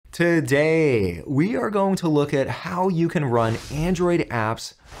Today, we are going to look at how you can run Android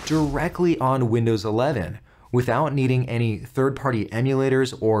apps directly on Windows 11 without needing any third-party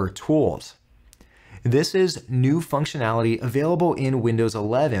emulators or tools. This is new functionality available in Windows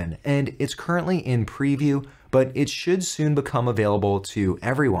 11, and it's currently in preview, but it should soon become available to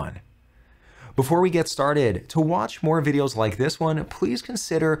everyone. Before we get started, to watch more videos like this one, please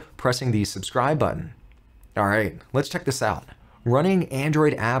consider pressing the subscribe button. Alright, let's check this out. Running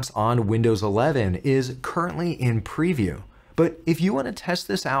Android apps on Windows 11 is currently in preview, but if you want to test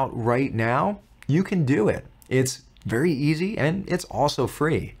this out right now, you can do it. It's very easy and it's also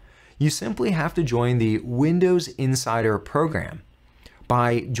free. You simply have to join the Windows Insider program.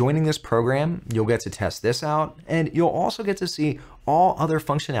 By joining this program, you'll get to test this out, and you'll also get to see all other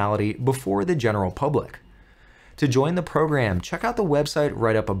functionality before the general public. To join the program, check out the website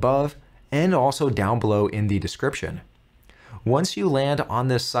right up above and also down below in the description. Once you land on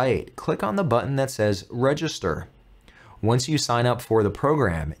this site, click on the button that says Register. Once you sign up for the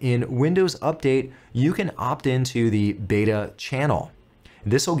program, in Windows Update, you can opt into the beta channel.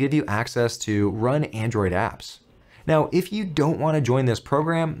 This will give you access to run Android apps. Now, if you don't want to join this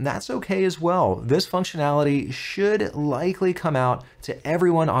program, that's okay as well. This functionality should likely come out to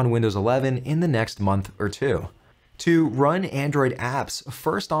everyone on Windows 11 in the next month or two. To run Android apps,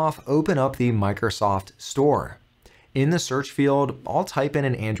 first off, open up the Microsoft Store. In the search field, I'll type in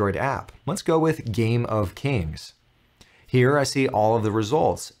an Android app. Let's go with Game of Kings. Here I see all of the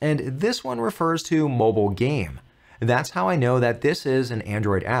results, and this one refers to mobile game. That's how I know that this is an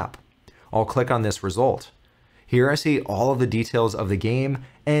Android app. I'll click on this result. Here I see all of the details of the game,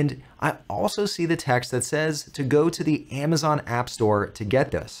 and I also see the text that says to go to the Amazon App Store to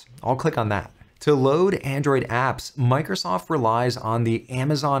get this. I'll click on that. To load Android apps, Microsoft relies on the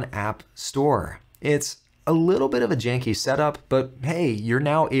Amazon App Store. It's a little bit of a janky setup, but hey, you're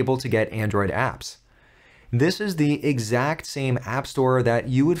now able to get Android apps. This is the exact same app store that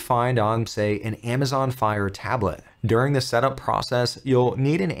you would find on, say, an Amazon Fire tablet. During the setup process, you'll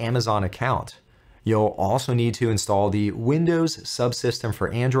need an Amazon account. You'll also need to install the Windows subsystem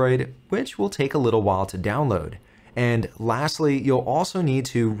for Android, which will take a little while to download. And lastly, you'll also need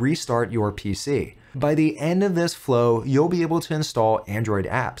to restart your PC. By the end of this flow, you'll be able to install Android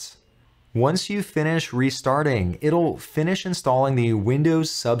apps. Once you finish restarting, it'll finish installing the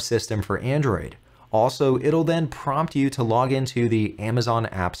Windows subsystem for Android. Also, it'll then prompt you to log into the Amazon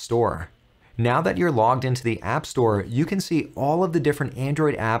App Store. Now that you're logged into the App Store, you can see all of the different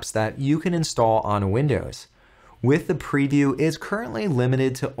Android apps that you can install on Windows. With the preview, it's currently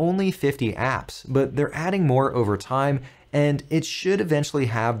limited to only 50 apps, but they're adding more over time, and it should eventually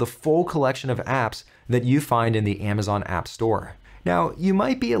have the full collection of apps that you find in the Amazon App Store. Now, you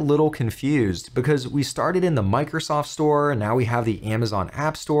might be a little confused because we started in the Microsoft Store, and now we have the Amazon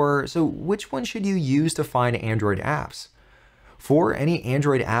App Store, so which one should you use to find Android apps? For any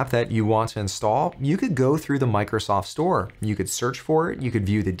Android app that you want to install, you could go through the Microsoft Store. You could search for it, you could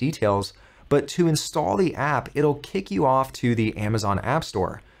view the details, but to install the app, it'll kick you off to the Amazon App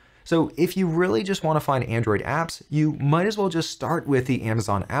Store. So if you really just want to find Android apps, you might as well just start with the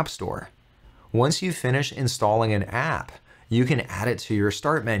Amazon App Store. Once you finish installing an app, you can add it to your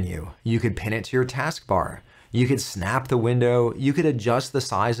start menu. You could pin it to your taskbar. You could snap the window. You could adjust the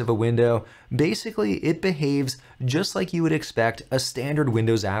size of a window. Basically, it behaves just like you would expect a standard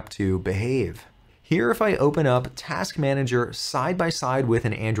Windows app to behave. Here, if I open up Task Manager side by side with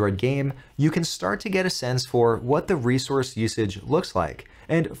an Android game, you can start to get a sense for what the resource usage looks like.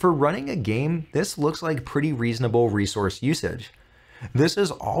 And for running a game, this looks like pretty reasonable resource usage. This has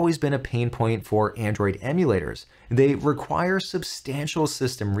always been a pain point for Android emulators. They require substantial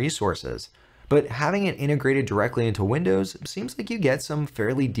system resources, but having it integrated directly into Windows seems like you get some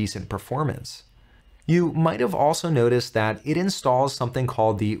fairly decent performance. You might have also noticed that it installs something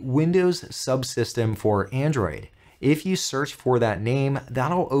called the Windows subsystem for Android. If you search for that name,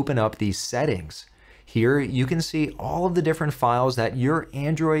 that'll open up these settings. Here you can see all of the different files that your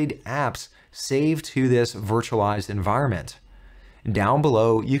Android apps save to this virtualized environment. Down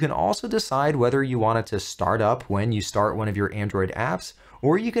below, you can also decide whether you want it to start up when you start one of your Android apps,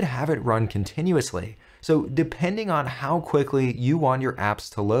 or you could have it run continuously. So depending on how quickly you want your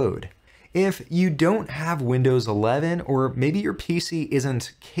apps to load. If you don't have Windows 11, or maybe your PC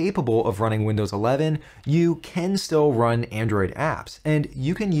isn't capable of running Windows 11, you can still run Android apps, and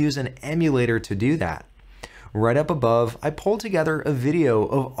you can use an emulator to do that. Right up above, I pulled together a video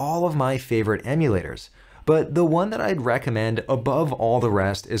of all of my favorite emulators. But the one that I'd recommend above all the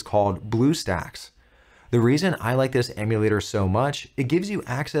rest is called BlueStacks. The reason I like this emulator so much, it gives you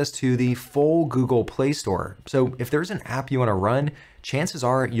access to the full Google Play Store. So if there's an app you want to run, chances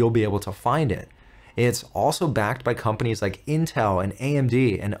are you'll be able to find it. It's also backed by companies like Intel and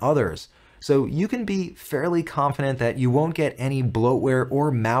AMD and others. So you can be fairly confident that you won't get any bloatware or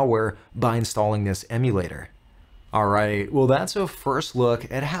malware by installing this emulator. Alright, well that's a first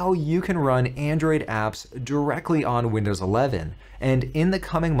look at how you can run Android apps directly on Windows 11, and in the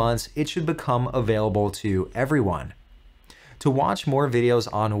coming months it should become available to everyone. To watch more videos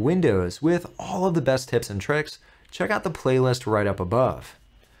on Windows with all of the best tips and tricks, check out the playlist right up above.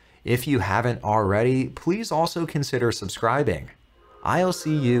 If you haven't already, please also consider subscribing. I'll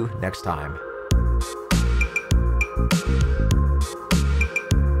see you next time.